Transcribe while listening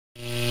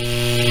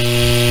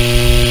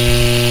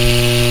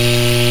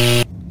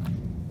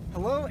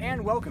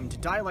to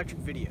Dielectric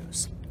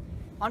Videos.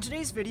 On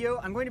today's video,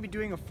 I'm going to be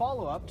doing a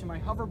follow-up to my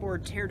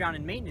hoverboard teardown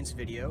and maintenance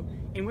video,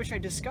 in which I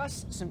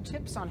discuss some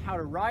tips on how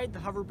to ride the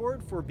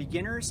hoverboard for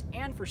beginners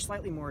and for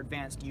slightly more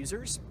advanced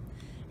users,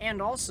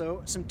 and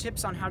also some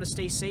tips on how to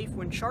stay safe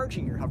when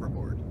charging your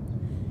hoverboard.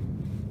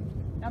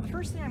 Now, the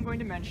first thing I'm going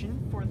to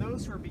mention for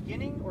those who are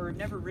beginning or have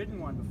never ridden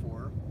one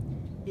before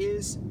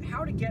is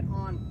how to get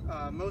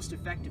on most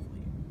effectively.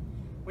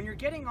 When you're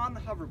getting on the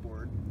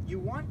hoverboard, you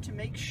want to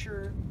make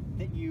sure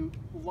that you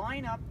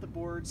line up the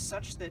board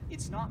such that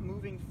it's not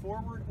moving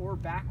forward or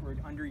backward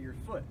under your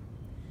foot.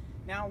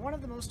 Now, one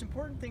of the most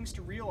important things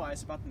to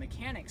realize about the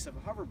mechanics of a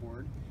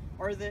hoverboard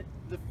are that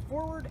the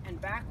forward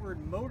and backward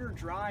motor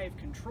drive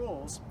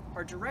controls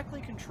are directly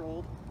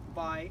controlled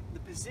by the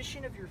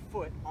position of your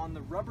foot on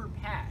the rubber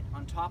pad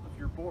on top of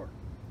your board.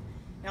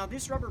 Now,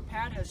 this rubber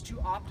pad has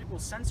two optical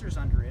sensors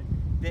under it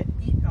that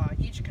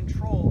each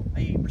control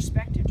a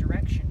respective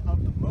direction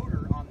of the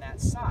motor on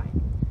that side.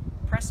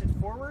 Press it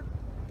forward,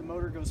 the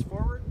motor goes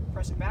forward.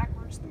 Press it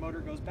backwards, the motor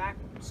goes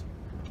backwards.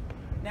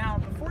 Now,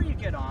 before you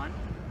get on,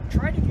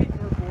 try to get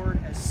your board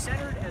as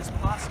centered as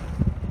possible.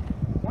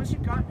 Once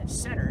you've gotten it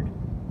centered,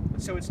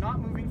 so it's not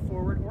moving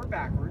forward or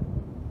backward,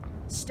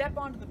 step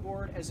onto the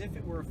board as if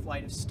it were a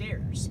flight of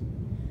stairs.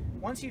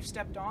 Once you've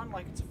stepped on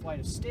like it's a flight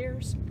of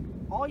stairs,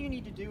 all you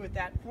need to do at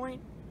that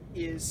point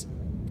is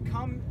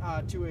come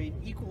to an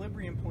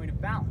equilibrium point of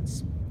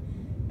balance.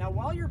 Now,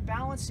 while you're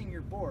balancing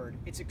your board,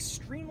 it's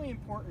extremely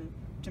important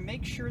to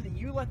make sure that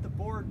you let the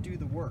board do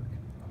the work.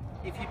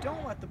 If you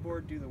don't let the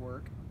board do the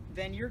work,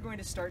 then you're going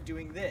to start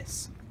doing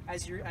this,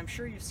 as I'm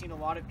sure you've seen a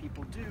lot of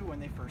people do when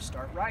they first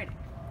start riding.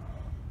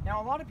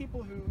 Now, a lot of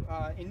people who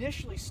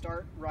initially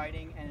start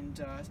riding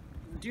and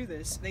do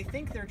this, they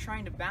think they're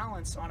trying to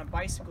balance on a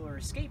bicycle or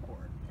a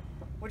skateboard.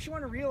 What you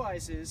want to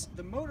realize is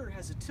the motor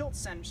has a tilt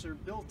sensor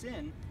built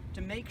in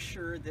to make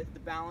sure that the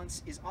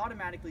balance is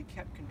automatically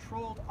kept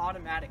controlled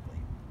automatically.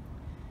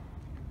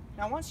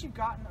 Now, once you've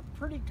gotten a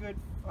pretty good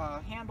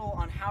handle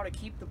on how to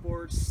keep the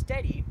board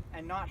steady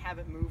and not have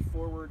it move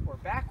forward or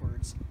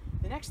backwards,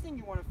 the next thing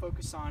you want to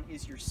focus on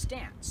is your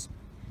stance.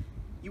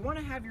 You want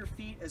to have your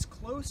feet as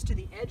close to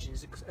the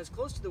edges, as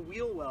close to the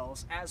wheel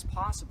wells as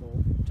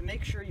possible to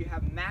make sure you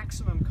have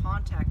maximum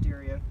contact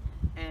area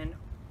and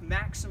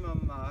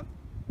maximum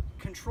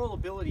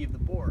controllability of the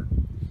board.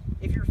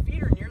 If your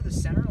feet are near the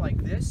center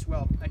like this,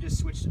 well, I just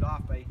switched it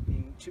off by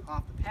being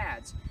off the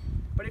pads,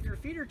 but if your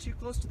feet are too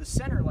close to the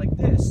center like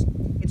this,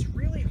 it's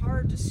really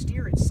hard to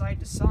steer it side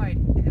to side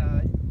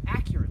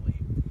accurately.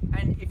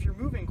 And if you're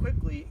moving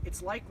quickly,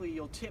 it's likely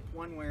you'll tip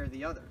one way or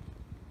the other.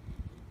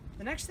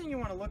 The next thing you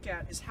want to look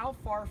at is how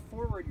far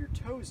forward your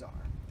toes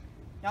are.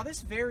 Now,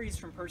 this varies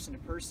from person to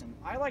person.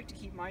 I like to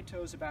keep my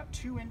toes about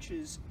 2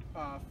 inches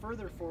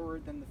further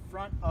forward than the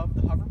front of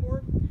the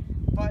hoverboard,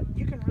 but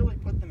you can really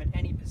put them at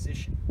any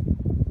position.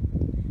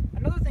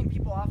 Another thing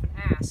people often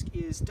ask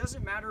is, does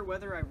it matter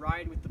whether I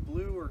ride with the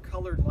blue or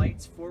colored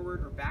lights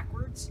forward or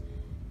backwards?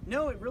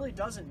 No, it really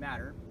doesn't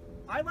matter.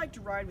 I like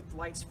to ride with the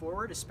lights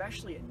forward,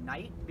 especially at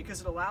night,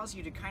 because it allows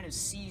you to kind of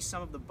see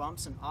some of the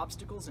bumps and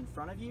obstacles in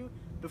front of you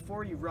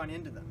before you run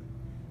into them.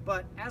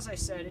 But as I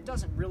said, it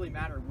doesn't really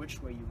matter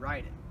which way you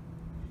ride it.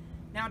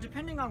 Now,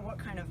 depending on what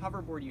kind of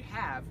hoverboard you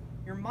have,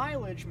 your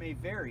mileage may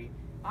vary.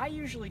 I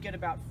usually get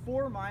about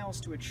 4 miles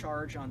to a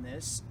charge on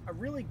this. A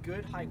really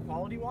good high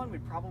quality one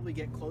would probably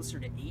get closer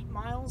to 8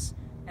 miles,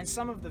 and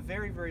some of the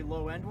very, very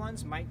low end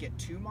ones might get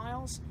 2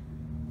 miles.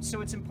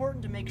 So it's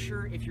important to make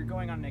sure if you're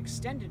going on an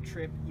extended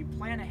trip, you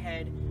plan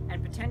ahead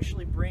and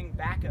potentially bring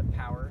backup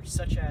power,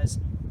 such as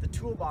the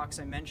toolbox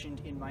I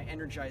mentioned in my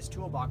Energized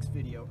Toolbox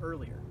video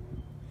earlier.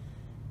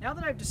 Now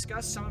that I've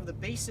discussed some of the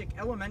basic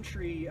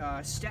elementary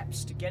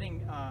steps to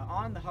getting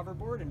on the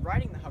hoverboard and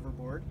riding the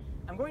hoverboard,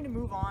 I'm going to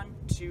move on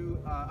to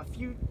a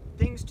few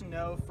things to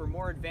know for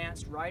more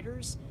advanced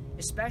riders,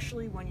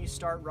 especially when you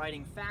start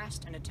riding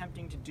fast and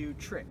attempting to do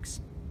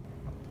tricks.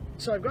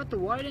 So I've got the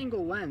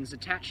wide-angle lens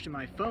attached to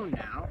my phone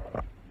now,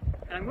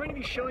 and I'm going to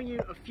be showing you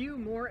a few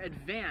more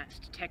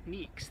advanced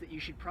techniques that you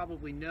should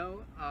probably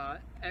know,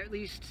 at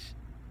least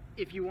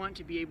if you want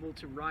to be able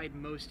to ride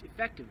most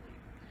effectively.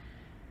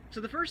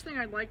 So the first thing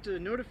I'd like to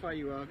notify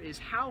you of is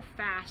how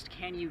fast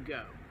can you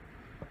go?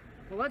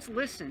 Well, let's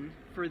listen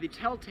for the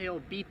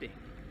telltale beeping.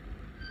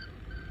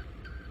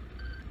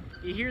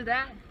 You hear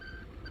that?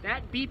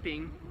 That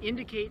beeping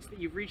indicates that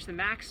you've reached the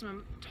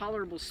maximum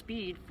tolerable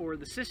speed for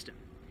the system.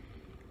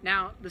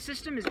 Now, the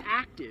system is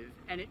active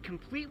and it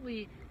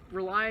completely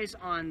relies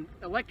on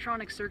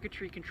electronic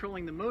circuitry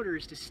controlling the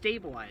motors to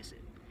stabilize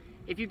it.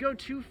 If you go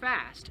too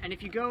fast, and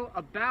if you go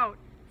about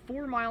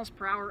 4 miles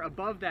per hour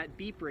above that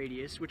beep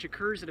radius, which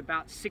occurs at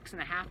about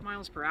 6.5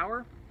 miles per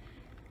hour,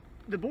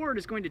 the board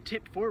is going to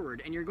tip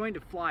forward and you're going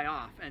to fly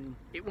off, and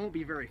it won't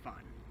be very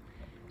fun.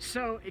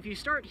 So if you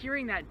start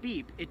hearing that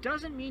beep, it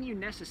doesn't mean you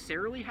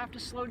necessarily have to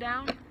slow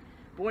down,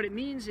 but what it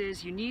means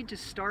is you need to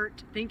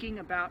start thinking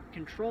about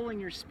controlling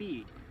your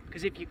speed,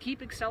 because if you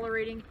keep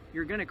accelerating,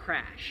 you're going to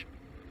crash.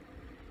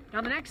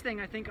 Now, the next thing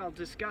I think I'll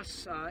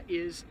discuss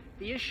is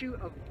the issue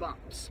of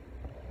bumps.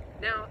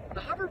 Now, the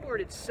hoverboard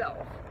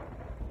itself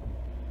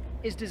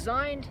is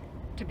designed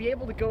to be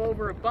able to go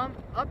over a bump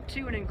up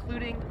to and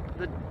including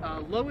the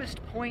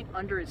lowest point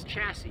under its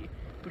chassis,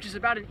 which is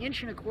about 1.25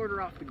 inches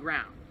off the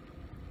ground.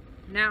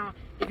 Now,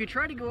 if you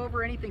try to go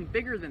over anything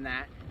bigger than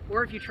that,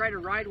 or if you try to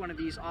ride one of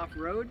these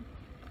off-road,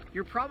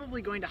 you're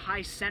probably going to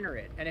high center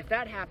it, and if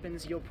that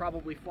happens, you'll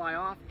probably fly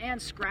off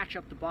and scratch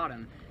up the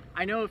bottom.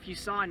 I know if you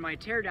saw in my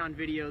teardown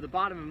video, the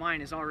bottom of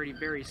mine is already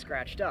very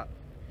scratched up.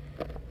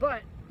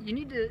 But you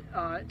need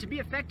to be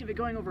effective at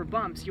going over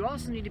bumps, you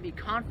also need to be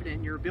confident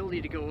in your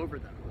ability to go over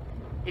them.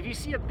 If you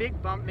see a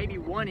big bump, maybe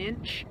 1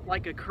 inch,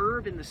 like a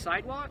curve in the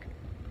sidewalk,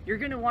 you're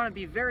going to want to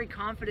be very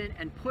confident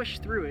and push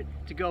through it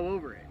to go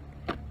over it.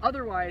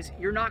 Otherwise,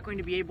 you're not going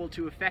to be able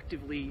to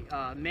effectively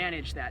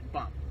manage that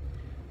bump.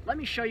 Let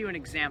me show you an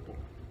example.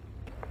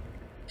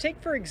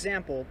 Take, for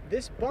example,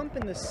 this bump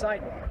in the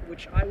sidewalk,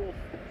 which I will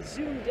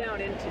zoom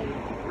down into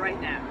right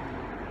now.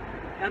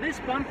 Now this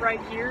bump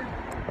right here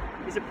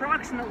is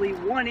approximately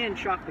 1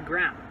 inch off the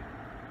ground.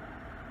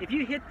 If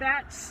you hit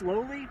that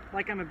slowly,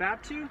 like I'm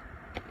about to,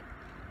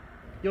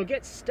 you'll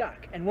get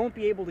stuck and won't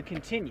be able to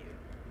continue.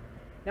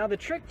 Now the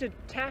trick to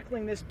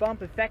tackling this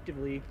bump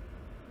effectively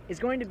is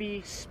going to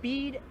be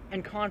speed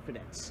and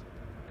confidence.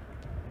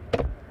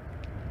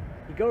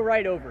 You go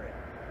right over it.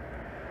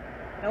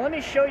 Now let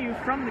me show you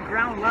from the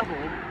ground level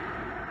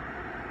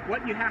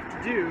what you have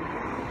to do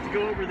to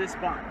go over this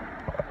bump.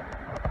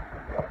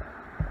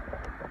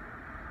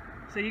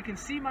 So you can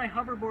see my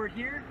hoverboard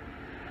here.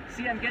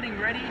 See, I'm getting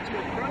ready to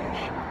approach.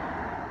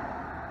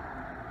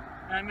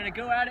 And I'm going to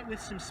go at it with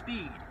some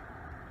speed.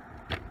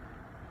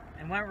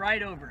 And went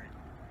right over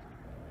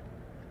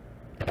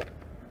it.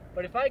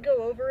 But if I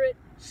go over it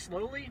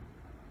slowly,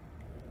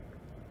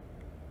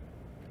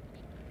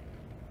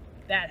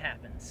 that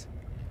happens.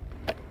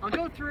 I'll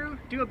go through,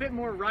 do a bit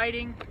more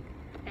riding,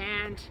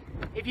 and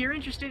if you're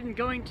interested in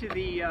going to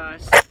the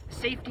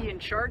safety and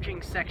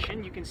charging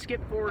section, you can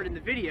skip forward in the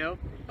video,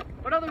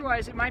 but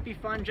otherwise it might be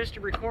fun just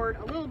to record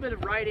a little bit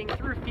of riding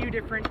through a few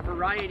different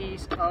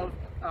varieties of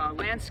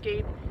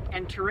landscape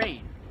and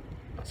terrain.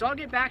 So I'll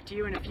get back to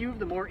you in a few of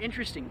the more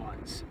interesting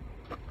ones.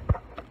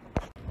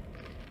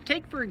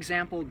 Take, for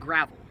example,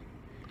 gravel.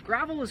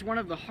 Gravel is one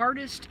of the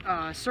hardest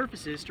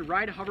surfaces to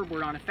ride a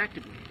hoverboard on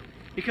effectively,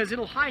 because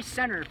it'll high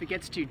center if it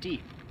gets too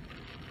deep.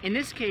 In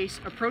this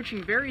case,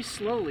 approaching very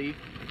slowly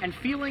and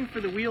feeling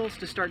for the wheels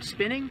to start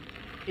spinning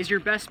is your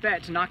best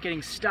bet to not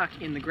getting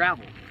stuck in the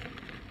gravel.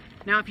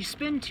 Now if you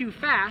spin too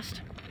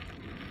fast,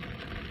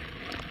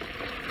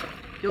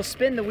 you'll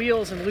spin the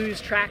wheels and lose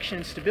traction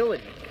and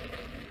stability.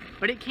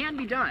 But it can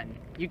be done.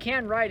 You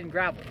can ride in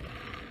gravel.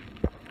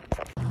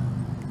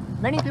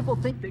 Many people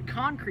think that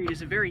concrete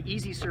is a very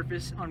easy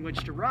surface on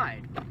which to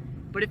ride.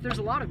 But if there's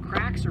a lot of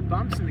cracks or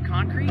bumps in the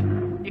concrete,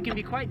 it can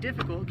be quite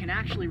difficult. It can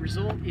actually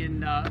result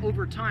in,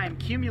 over time,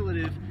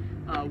 cumulative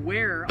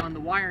wear on the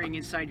wiring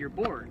inside your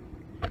board.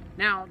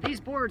 Now, these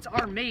boards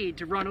are made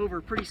to run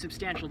over pretty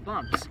substantial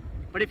bumps,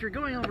 but if you're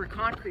going over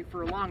concrete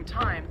for a long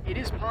time, it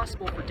is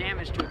possible for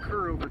damage to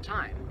occur over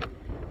time.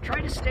 Try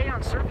to stay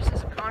on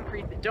surfaces of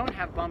concrete that don't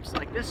have bumps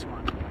like this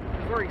one.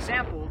 For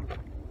example,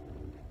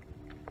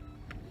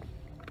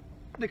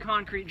 the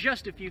concrete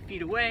just a few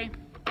feet away,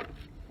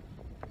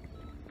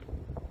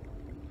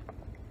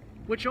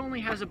 which only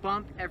has a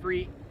bump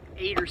every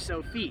 8 or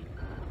so feet.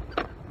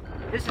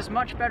 This is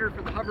much better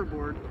for the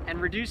hoverboard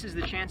and reduces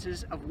the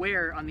chances of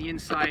wear on the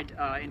inside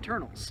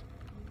internals.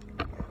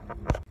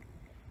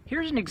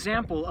 Here's an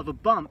example of a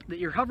bump that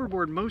your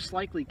hoverboard most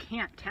likely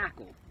can't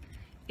tackle.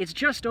 It's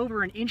just over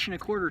 1.25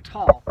 inches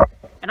tall,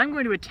 and I'm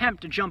going to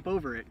attempt to jump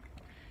over it.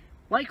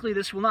 Likely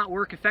this will not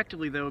work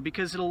effectively though,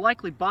 because it'll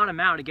likely bottom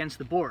out against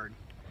the board.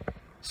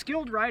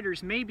 Skilled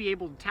riders may be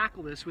able to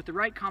tackle this with the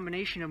right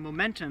combination of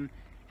momentum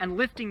and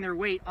lifting their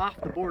weight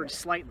off the board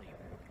slightly.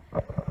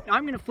 Now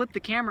I'm going to flip the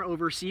camera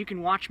over so you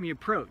can watch me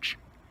approach.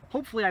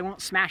 Hopefully I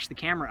won't smash the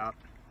camera up.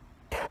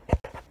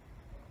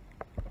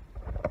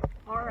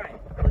 Alright,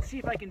 let's see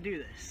if I can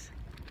do this.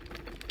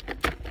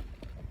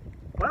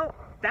 Well,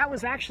 that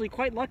was actually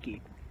quite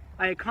lucky.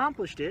 I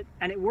accomplished it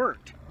and it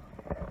worked.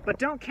 But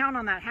don't count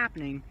on that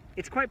happening.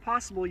 It's quite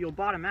possible you'll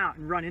bottom out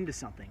and run into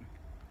something.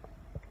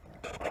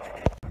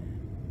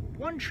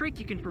 One trick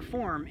you can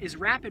perform is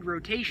rapid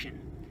rotation.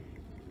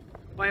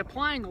 By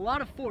applying a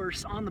lot of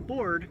force on the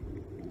board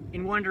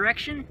in one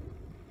direction,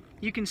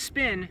 you can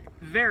spin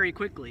very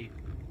quickly.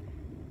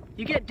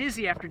 You get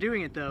dizzy after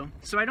doing it though,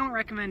 so I don't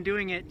recommend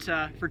doing it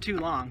for too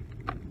long.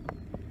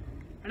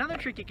 Another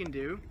trick you can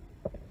do,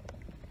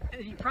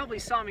 that you probably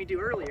saw me do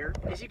earlier,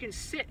 is you can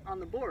sit on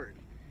the board.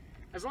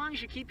 As long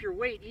as you keep your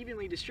weight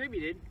evenly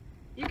distributed,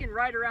 you can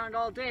ride around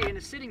all day in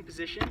a sitting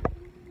position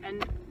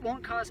and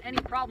won't cause any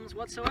problems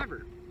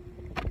whatsoever.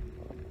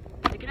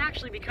 It can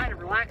actually be kind of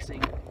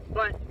relaxing,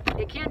 but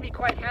it can be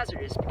quite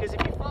hazardous because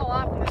if you fall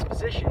off in this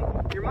position,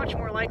 you're much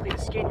more likely to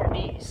skin your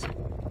knees.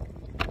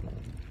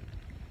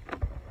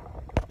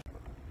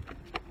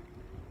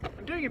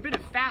 I'm doing a bit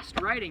of fast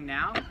riding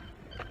now.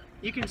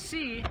 You can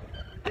see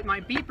that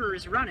my beeper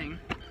is running.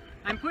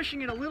 I'm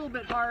pushing it a little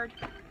bit hard,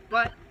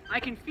 but I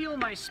can feel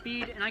my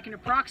speed and I can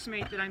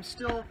approximate that I'm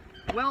still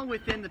well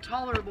within the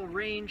tolerable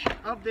range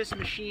of this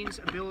machine's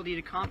ability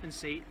to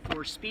compensate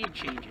for speed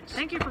changes.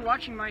 Thank you for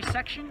watching my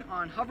section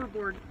on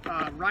hoverboard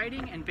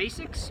riding and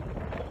basics,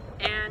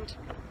 and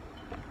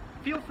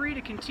feel free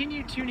to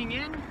continue tuning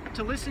in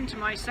to listen to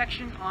my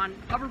section on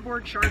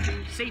hoverboard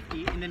charging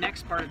safety in the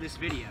next part of this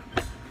video.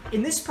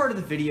 In this part of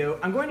the video,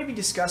 I'm going to be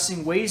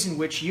discussing ways in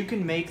which you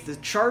can make the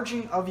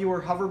charging of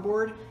your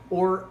hoverboard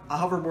or a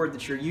hoverboard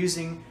that you're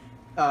using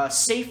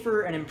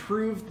safer and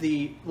improve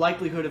the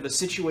likelihood of a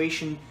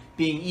situation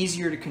being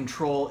easier to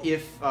control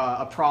if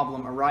a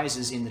problem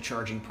arises in the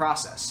charging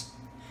process.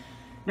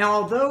 Now,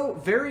 although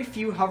very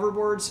few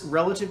hoverboards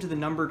relative to the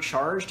number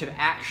charged have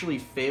actually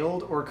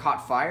failed or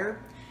caught fire,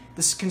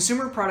 the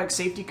Consumer Product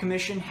Safety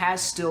Commission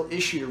has still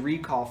issued a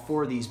recall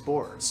for these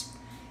boards.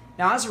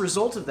 Now, as a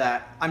result of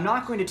that, I'm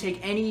not going to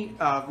take any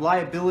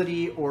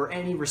liability or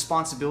any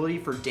responsibility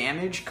for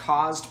damage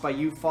caused by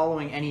you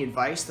following any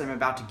advice that I'm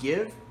about to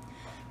give.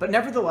 But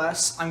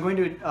nevertheless, I'm going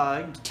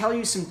to tell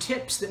you some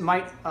tips that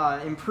might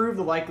improve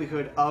the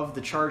likelihood of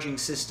the charging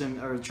system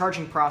or the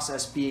charging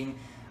process being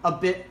a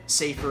bit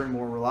safer and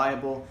more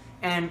reliable,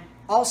 and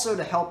also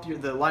to help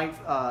improve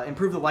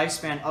the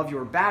lifespan of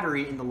your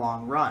battery in the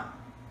long run.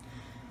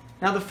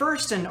 Now, the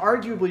first and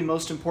arguably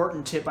most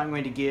important tip I'm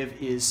going to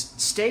give is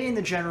stay in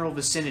the general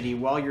vicinity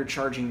while you're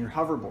charging your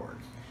hoverboard.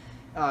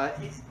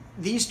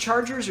 These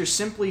chargers are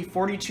simply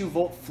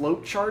 42-volt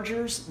float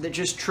chargers that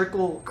just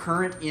trickle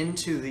current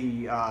into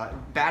the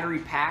battery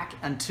pack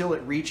until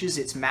it reaches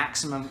its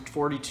maximum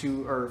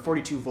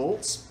 42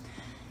 volts.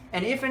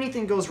 And if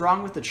anything goes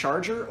wrong with the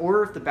charger,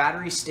 or if the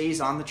battery stays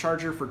on the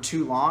charger for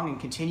too long and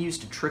continues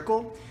to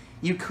trickle,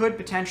 you could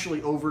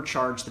potentially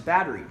overcharge the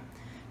battery.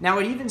 Now,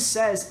 it even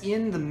says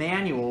in the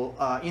manual,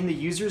 in the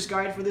user's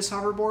guide for this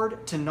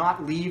hoverboard, to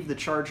not leave the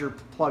charger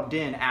plugged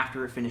in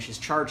after it finishes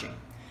charging.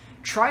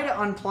 Try to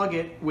unplug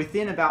it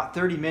within about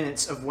 30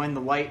 minutes of when the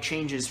light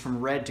changes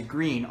from red to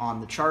green on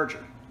the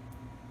charger.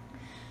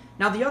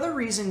 Now, the other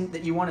reason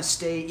that you want to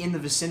stay in the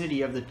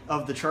vicinity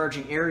of the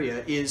charging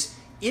area is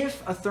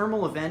if a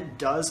thermal event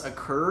does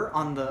occur,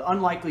 on the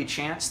unlikely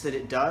chance that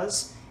it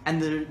does,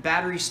 and the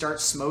battery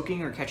starts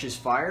smoking or catches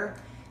fire,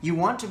 you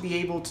want to be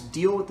able to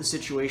deal with the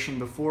situation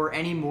before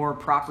any more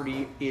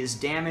property is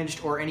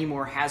damaged or any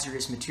more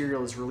hazardous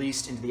material is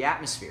released into the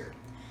atmosphere.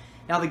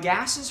 Now, the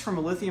gases from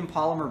a lithium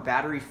polymer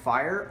battery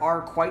fire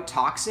are quite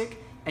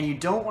toxic, and you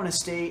don't want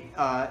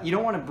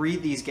to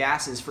breathe these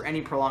gases for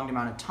any prolonged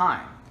amount of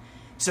time.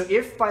 So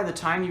if by the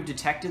time you've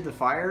detected the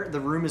fire, the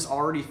room is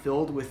already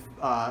filled with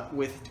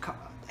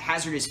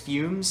hazardous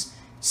fumes,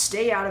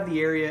 stay out of the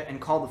area and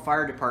call the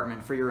fire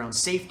department for your own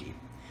safety.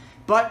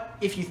 But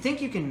if you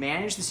think you can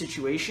manage the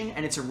situation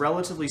and it's a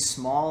relatively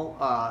small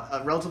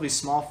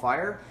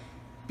fire,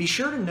 be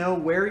sure to know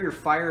where your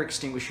fire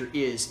extinguisher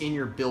is in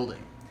your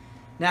building.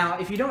 Now,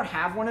 if you don't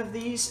have one of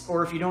these,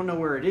 or if you don't know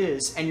where it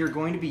is, and you're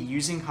going to be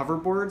using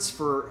hoverboards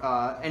for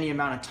any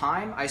amount of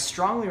time, I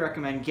strongly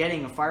recommend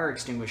getting a fire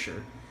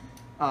extinguisher.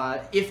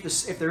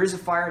 If there is a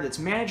fire that's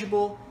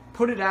manageable,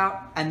 put it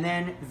out, and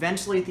then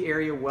ventilate the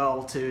area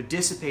well to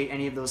dissipate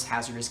any of those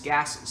hazardous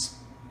gases.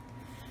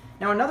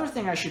 Now, another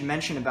thing I should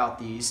mention about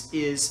these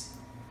is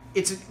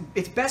it's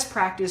best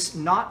practice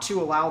not to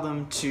allow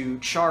them to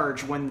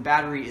charge when the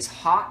battery is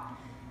hot,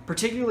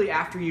 particularly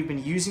after you've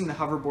been using the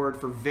hoverboard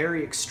for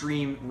very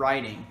extreme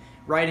riding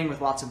with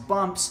lots of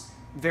bumps,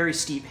 very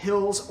steep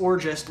hills, or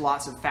just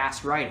lots of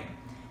fast riding.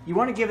 You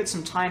want to give it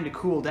some time to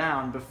cool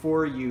down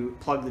before you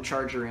plug the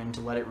charger in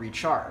to let it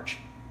recharge.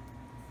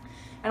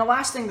 And the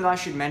last thing that I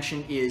should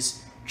mention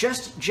is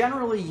just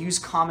generally use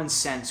common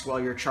sense while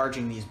you're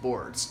charging these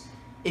boards.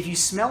 If you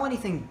smell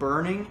anything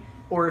burning,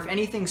 or if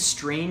anything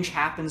strange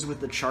happens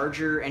with the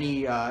charger,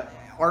 any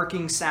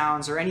arcing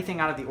sounds or anything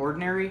out of the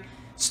ordinary,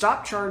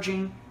 stop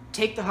charging,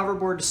 take the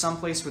hoverboard to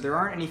someplace where there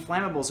aren't any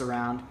flammables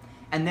around,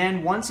 and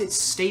then once it's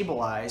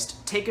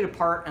stabilized, take it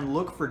apart and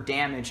look for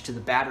damage to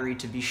the battery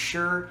to be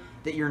sure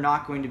that you're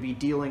not going to be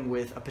dealing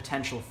with a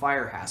potential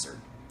fire hazard.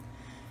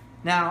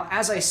 Now,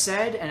 as I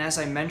said and as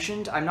I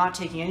mentioned, I'm not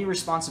taking any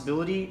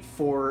responsibility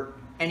for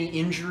any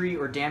injury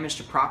or damage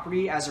to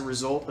property as a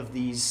result of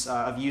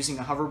using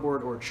a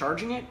hoverboard or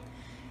charging it.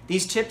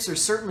 These tips are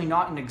certainly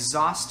not an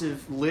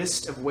exhaustive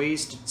list of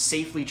ways to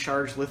safely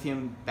charge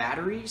lithium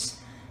batteries,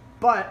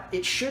 but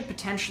it should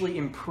potentially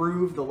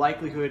improve the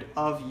likelihood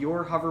of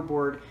your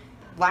hoverboard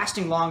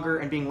lasting longer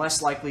and being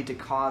less likely to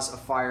cause a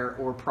fire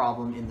or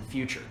problem in the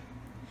future.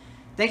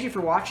 Thank you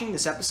for watching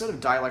this episode of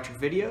Dielectric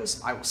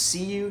Videos. I will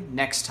see you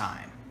next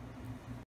time.